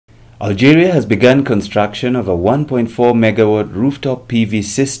Algeria has begun construction of a 1.4 megawatt rooftop PV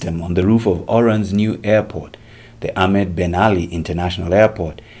system on the roof of Oran's new airport, the Ahmed Ben Ali International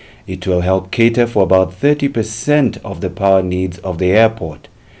Airport. It will help cater for about 30% of the power needs of the airport.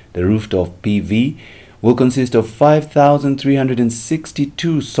 The rooftop PV will consist of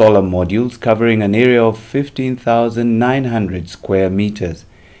 5,362 solar modules covering an area of 15,900 square meters.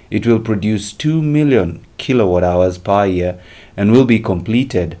 It will produce 2 million kilowatt hours per year and will be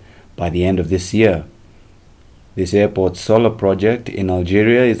completed by the end of this year. This airport solar project in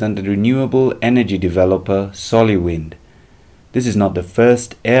Algeria is under renewable energy developer Soliwind. This is not the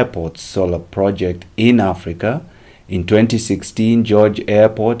first airport solar project in Africa. In 2016, George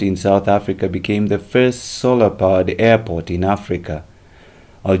Airport in South Africa became the first solar-powered airport in Africa.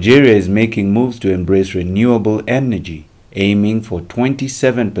 Algeria is making moves to embrace renewable energy, aiming for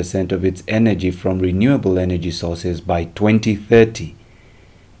 27% of its energy from renewable energy sources by 2030.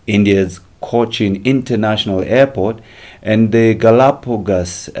 India's Cochin International Airport and the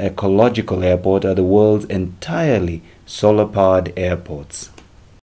Galapagos Ecological Airport are the world's entirely solar-powered airports.